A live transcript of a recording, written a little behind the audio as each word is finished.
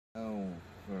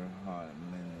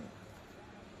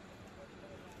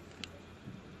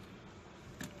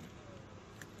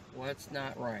What's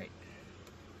not right?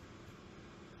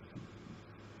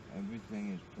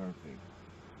 Everything is perfect.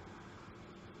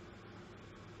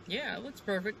 Yeah, it looks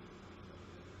perfect.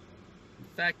 The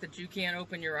fact that you can't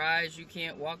open your eyes, you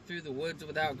can't walk through the woods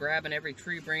without grabbing every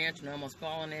tree branch and almost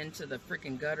falling into the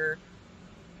freaking gutter.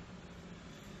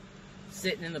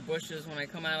 Sitting in the bushes when I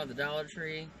come out of the Dollar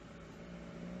Tree.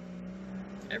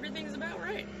 Everything's about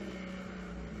right.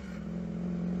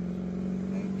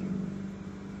 Thank you.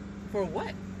 For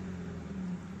what?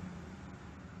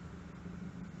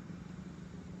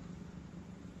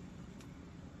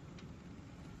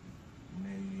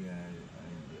 Maybe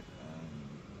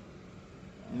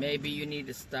Maybe you need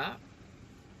to stop.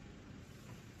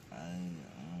 I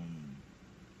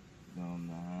don't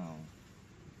know how.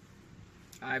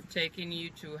 I've taken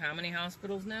you to how many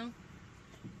hospitals now?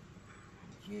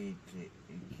 Can you take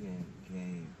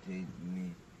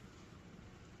me?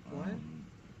 What?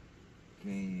 Can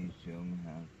you show me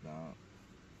how to stop?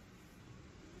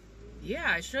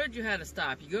 Yeah, I showed you how to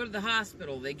stop. You go to the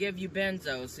hospital, they give you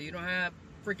benzo so you don't have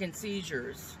freaking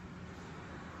seizures.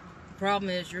 The problem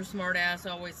is your smart ass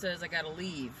always says I gotta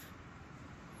leave.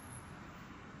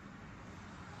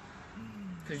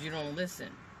 Because you don't listen.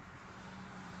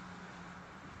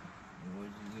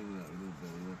 What'd you do with that little bit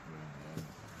of liquor in there?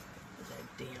 With that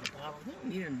damn bottle. You don't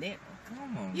need a damn.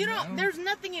 Come on, You don't. man. There's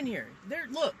nothing in here. There.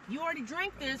 Look, you already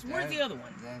drank this. Where's the other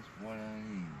one? That's what I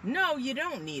need. No, you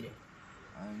don't need it.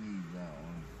 I need that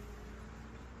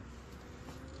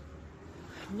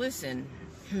one. Listen,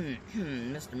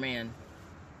 Mr. Man.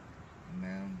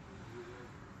 Ma'am?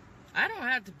 I don't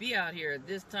have to be out here at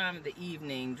this time of the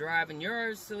evening driving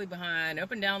your silly behind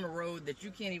up and down the road that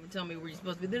you can't even tell me where you're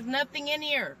supposed to be. There's nothing in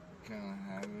here. Can I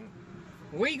have it?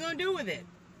 What are you going to do with it?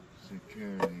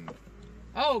 Security.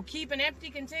 Oh, keep an empty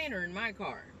container in my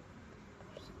car.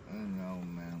 No,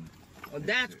 ma'am. Well,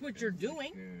 that's what you're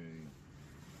doing. Security.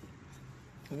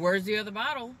 Where's the other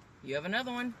bottle? You have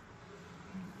another one.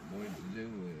 What'd you do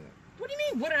with it? What do you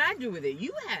mean? What did I do with it?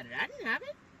 You had it. I didn't have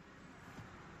it.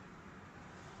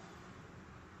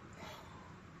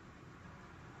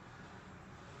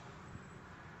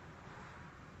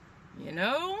 You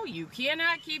know, you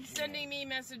cannot keep sending me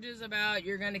messages about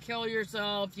you're going to kill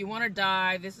yourself, you want to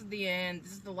die, this is the end,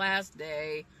 this is the last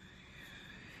day,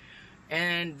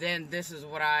 and then this is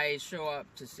what I show up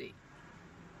to see.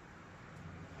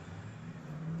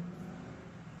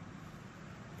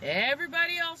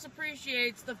 Everybody else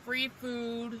appreciates the free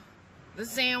food, the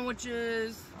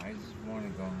sandwiches. I just want to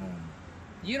go home.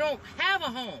 You don't have a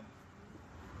home.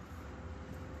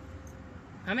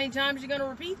 How many times are you going to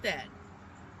repeat that?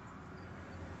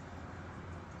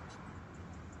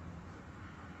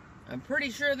 I'm pretty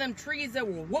sure them trees that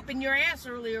were whooping your ass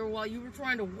earlier while you were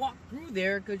trying to walk through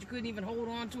there because you couldn't even hold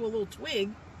on to a little twig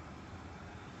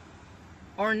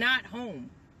are not home.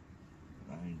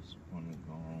 I just want to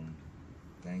go home.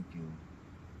 Thank you.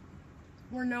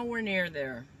 We're nowhere near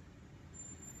there.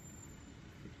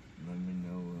 Let me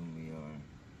know when we are.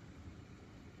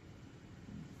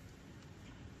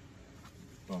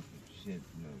 Fucking shit,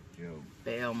 no joke.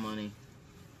 Bail money.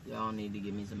 Y'all need to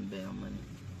give me some bail money.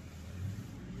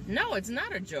 No, it's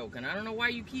not a joke, and I don't know why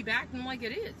you keep acting like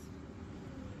it is.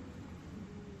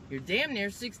 You're damn near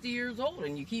 60 years old,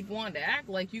 and you keep wanting to act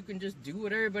like you can just do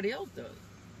what everybody else does.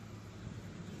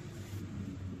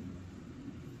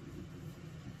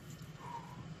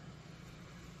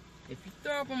 If you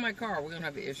throw up on my car, we're going to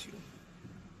have an issue.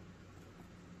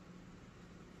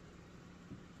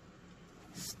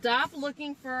 Stop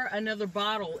looking for another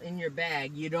bottle in your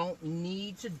bag. You don't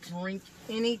need to drink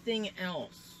anything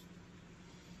else.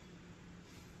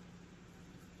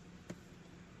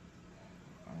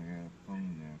 I got a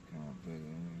phone there. Can I put it in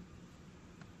there?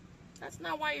 That's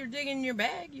not why you're digging in your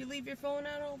bag. You leave your phone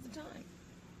out all the time.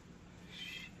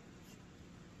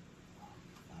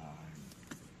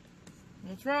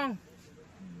 What's wrong?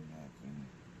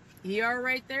 Nothing. ER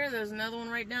right there. There's another one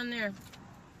right down there.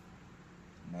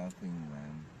 Nothing,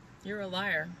 man. You're a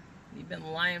liar. You've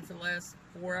been lying for the last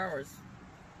 4 hours.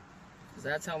 Because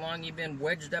that's how long you've been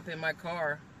wedged up in my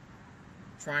car.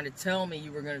 Trying to tell me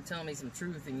you were going to tell me some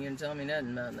truth and you didn't tell me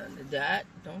nothing about nothing. That,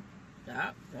 don't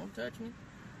touch me.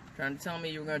 Trying to tell me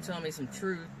you were going to tell me some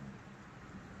truth.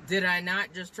 Did I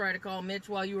not just try to call Mitch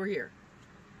while you were here?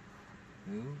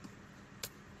 Who?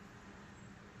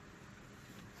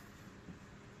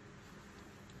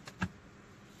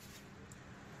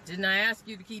 Didn't I ask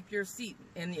you to keep your seat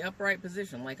in the upright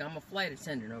position like I'm a flight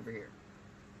attendant over here?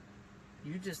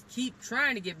 You just keep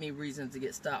trying to give me reasons to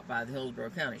get stopped by the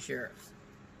Hillsborough County Sheriffs.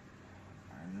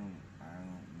 I don't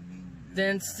mean to.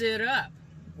 Then sit up.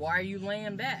 Why are you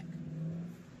laying back?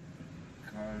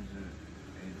 Because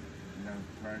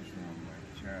chest pressure on my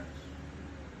chest.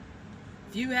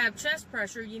 If you have chest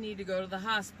pressure, you need to go to the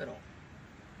hospital.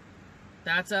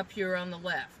 That's up here on the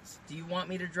left. Do you want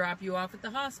me to drop you off at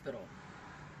the hospital?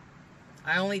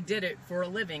 I only did it for a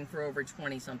living for over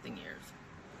 20-something years.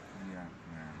 Yeah,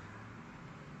 ma'am.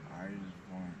 I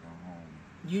just want to go home.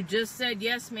 You just said,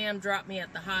 yes, ma'am, drop me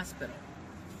at the hospital.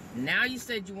 Now you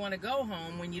said you want to go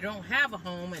home when you don't have a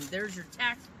home, and there's your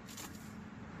tax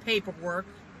paperwork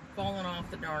falling off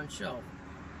the darn shelf.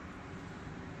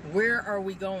 Where are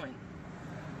we going?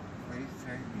 Please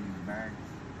take me back.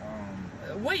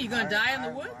 What, are you going to die in the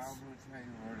woods? I will tell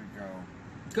you where to go.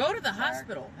 Go to the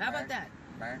hospital. How about that?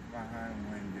 Back behind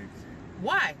Winn-Dixie.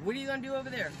 Why? What are you going to do over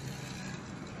there?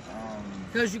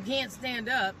 Because you can't stand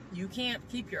up. You can't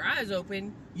keep your eyes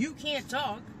open. You can't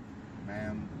talk.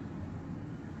 Ma'am.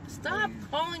 Stop please.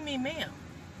 calling me ma'am.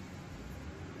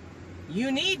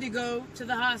 You need to go to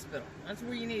the hospital. That's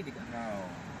where you need to go. No.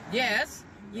 Yes.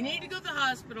 You need to go to the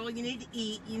hospital. You need to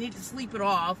eat. You need to sleep it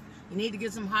off. You need to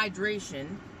get some hydration.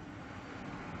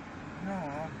 No,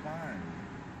 I'm fine.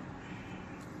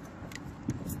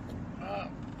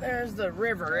 There's the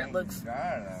river. It looks...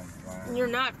 God, I'm fine. You're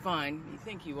not fine. You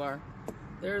think you are.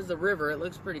 There's the river. It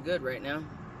looks pretty good right now.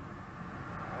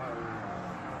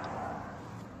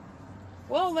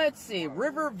 Well, let's see.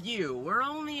 River view. We're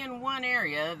only in one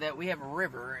area that we have a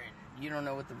river, and you don't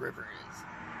know what the river is.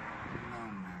 No,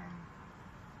 ma'am.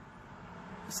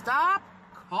 Stop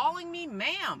calling me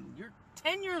ma'am. You're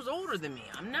 10 years older than me.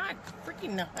 I'm not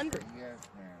freaking 100. Yes,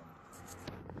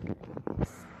 ma'am.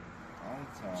 I'm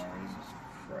sorry. Jesus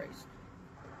Christ.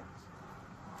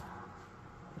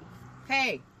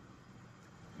 Hey.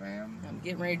 Ma'am. I'm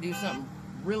getting ready to do something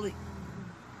really...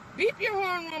 Beep your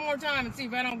horn one more time and see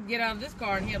if I don't get out of this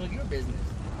car and handle your business.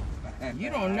 You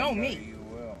don't know me. You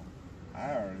will. I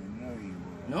already know you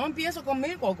will. No empiezo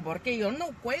conmigo porque yo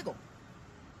no juego.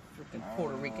 Freaking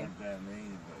Puerto Rican. What that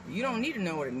means, but You don't need to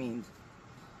know what it means.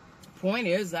 Point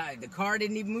is, the car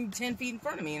didn't even move 10 feet in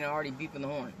front of me and I'm already beeping the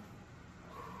horn.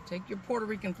 Take your Puerto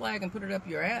Rican flag and put it up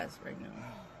your ass right now.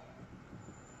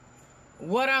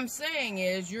 What I'm saying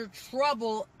is, you're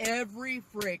trouble every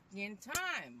freaking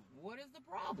time. What is the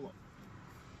problem?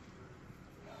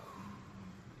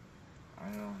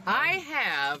 I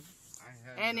have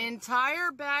an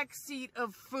entire back seat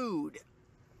of food.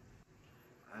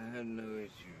 I have no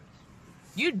issues.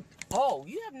 You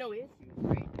have no issues,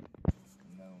 right?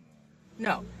 No, ma'am.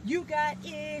 No, you got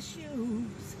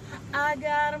issues. I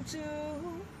got them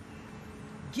too.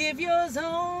 Give yours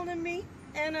all to me,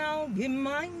 and I'll give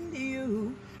mine to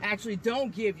you. Actually,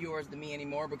 don't give yours to me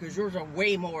anymore because yours are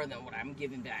way more than what I'm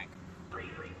giving back.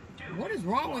 What is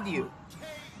wrong with you?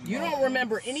 You don't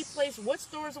remember any place. What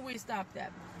stores have we stopped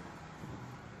at?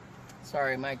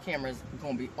 Sorry, my camera's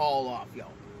gonna be all off,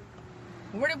 y'all.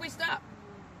 Where did we stop?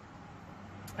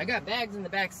 I got bags in the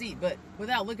back seat, but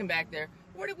without looking back there,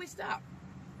 where did we stop?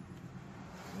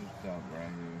 We stop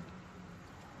right here.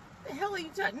 The hell are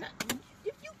you talking?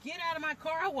 If you get out of my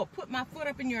car, I will put my foot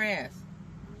up in your ass.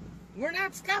 We're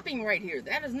not stopping right here.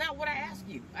 That is not what I asked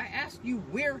you. I asked you,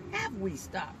 where have we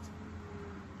stopped?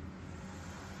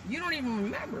 You don't even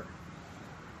remember.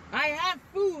 I have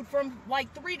food from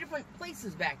like 3 different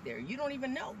places back there. You don't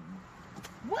even know.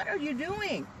 What are you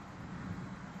doing?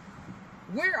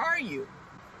 Where are you?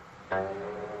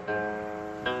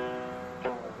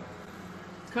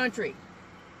 Country.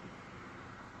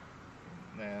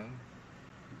 Ma'am.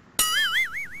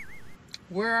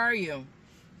 Where are you?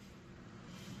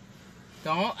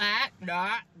 Don't act.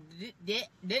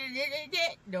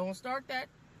 Don't start that.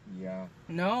 Yeah.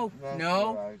 No. That's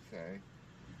No. what I say.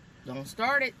 Don't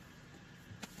start it.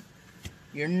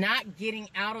 You're not getting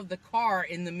out of the car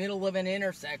in the middle of an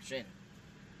intersection.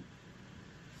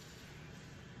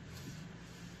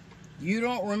 You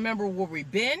don't remember where we've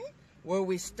been, where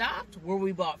we stopped, where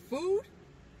we bought food,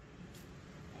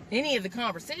 any of the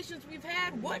conversations we've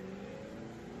had? What?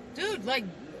 Dude, like,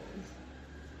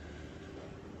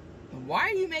 why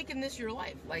are you making this your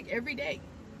life? Like, every day.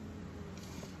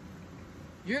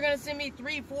 You're going to send me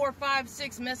 3, 4, 5,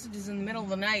 6 messages in the middle of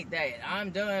the night that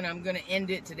I'm done, I'm going to end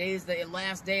it, today's the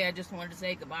last day, I just wanted to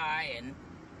say goodbye, and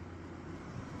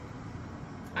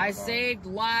I saved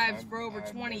lives for over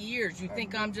 20 years. You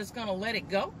think I'm just going to let it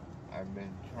go? I've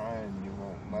been trying, you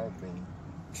won't let me.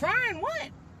 Trying what?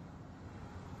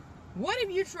 What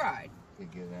have you tried? To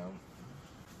get out.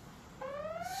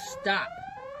 Stop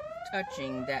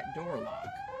touching that door lock.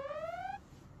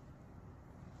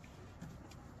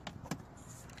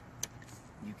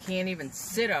 You can't even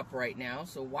sit up right now,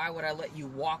 so why would I let you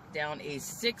walk down a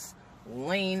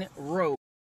 6-lane road?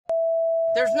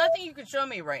 There's nothing you can show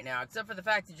me right now except for the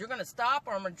fact that you're going to stop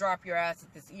or I'm going to drop your ass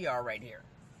at this ER right here.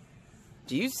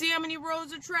 Do you see how many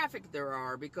roads of traffic there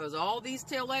are because all these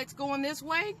taillights going this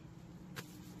way?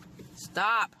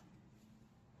 Stop.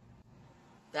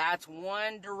 That's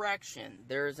one direction.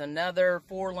 There's another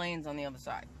 4 lanes on the other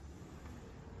side.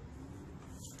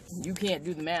 You can't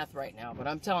do the math right now, but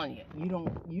I'm telling you,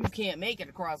 you can't make it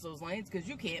across those lanes because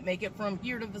you can't make it from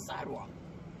here to the sidewalk.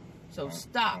 So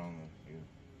stop.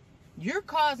 You're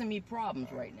causing me problems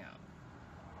right now.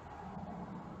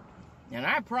 And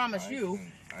I promise you,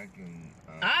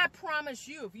 I promise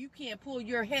you, if you can't pull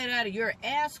your head out of your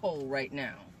asshole right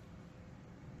now,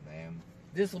 Ma'am,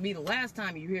 this will be the last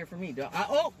time you hear from me.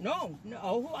 Oh, no,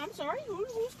 I'm sorry.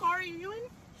 Whose car are you in?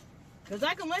 Because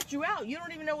I can let you out. You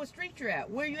don't even know what street you're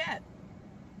at. Where are you at?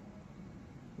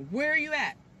 Where are you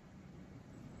at?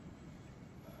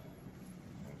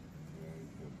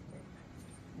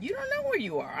 You don't know where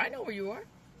you are. I know where you are.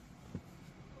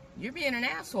 You're being an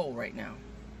asshole right now.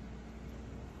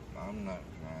 I'm not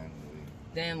trying to leave.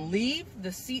 Then leave the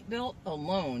seatbelt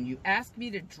alone. You asked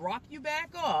me to drop you back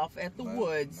off at the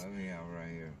woods. Let me out right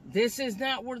here. This is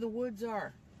not where the woods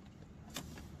are.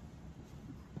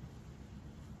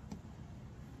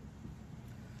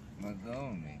 Let go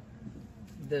of me.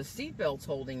 The seatbelt's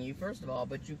holding you, first of all,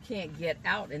 but you can't get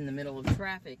out in the middle of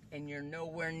traffic and you're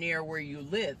nowhere near where you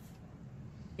live.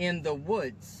 In the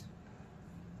woods.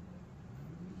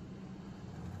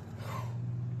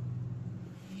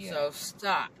 Yeah. So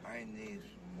stop. I need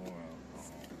some more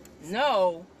alcohol.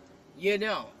 No, you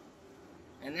don't.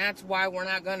 And that's why we're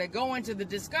not going to go into the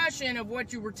discussion of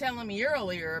what you were telling me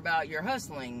earlier about your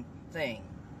hustling thing.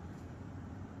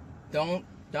 Don't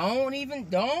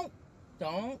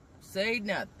say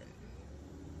nothing.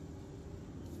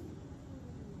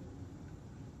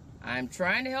 I'm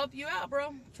trying to help you out,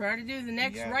 bro. Trying to do the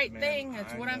next right thing.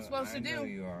 That's what I'm supposed to do. I know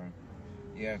you are.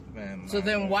 Yes, ma'am. So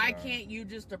then why can't you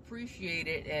just appreciate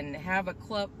it and have a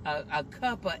cup of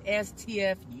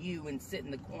STFU and sit in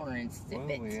the corner and sip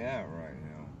it? Where are we at right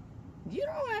now? You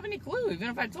don't have any clue. Even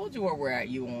if I told you where we're at,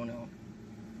 you won't know.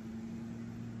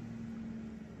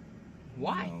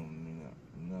 Why?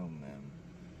 No, ma'am.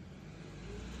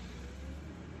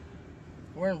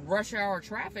 We're in rush hour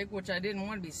traffic, which I didn't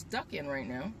want to be stuck in right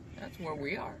now. That's where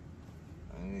we are.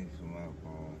 I need some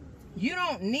alcohol. You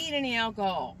don't need any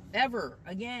alcohol. Ever.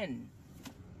 Again.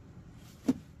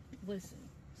 Listen.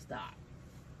 Stop.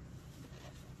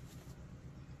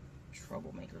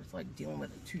 Troublemaker. It's like dealing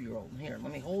with a 2-year-old. Here,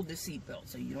 let me hold this seatbelt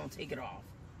so you don't take it off.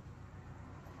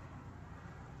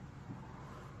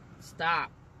 Stop.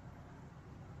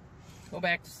 Go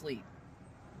back to sleep.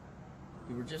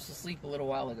 You were just asleep a little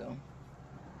while ago.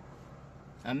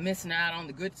 I'm missing out on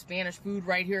the good Spanish food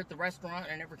right here at the restaurant.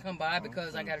 I never come by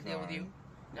because I got to deal with you.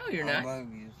 No, you're not. I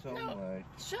love you so much.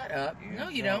 Shut up. No,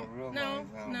 you don't. No.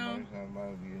 Much I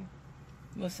love you.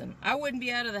 Listen, I wouldn't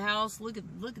be out of the house. Look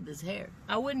at this hair.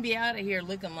 I wouldn't be out of here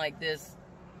looking like this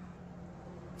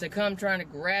to come trying to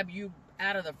grab you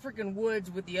out of the freaking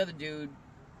woods with the other dude,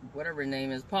 whatever his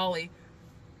name is, Polly,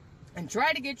 and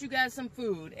try to get you guys some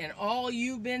food, and all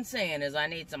you've been saying is, I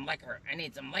need some liquor, I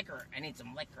need some liquor, I need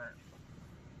some liquor.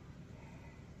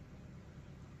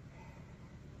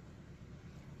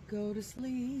 Go to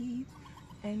sleep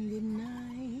and good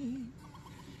night.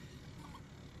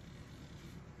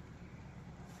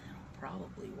 That'll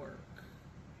probably work.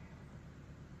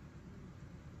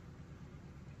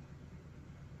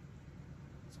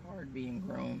 It's hard being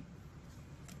grown.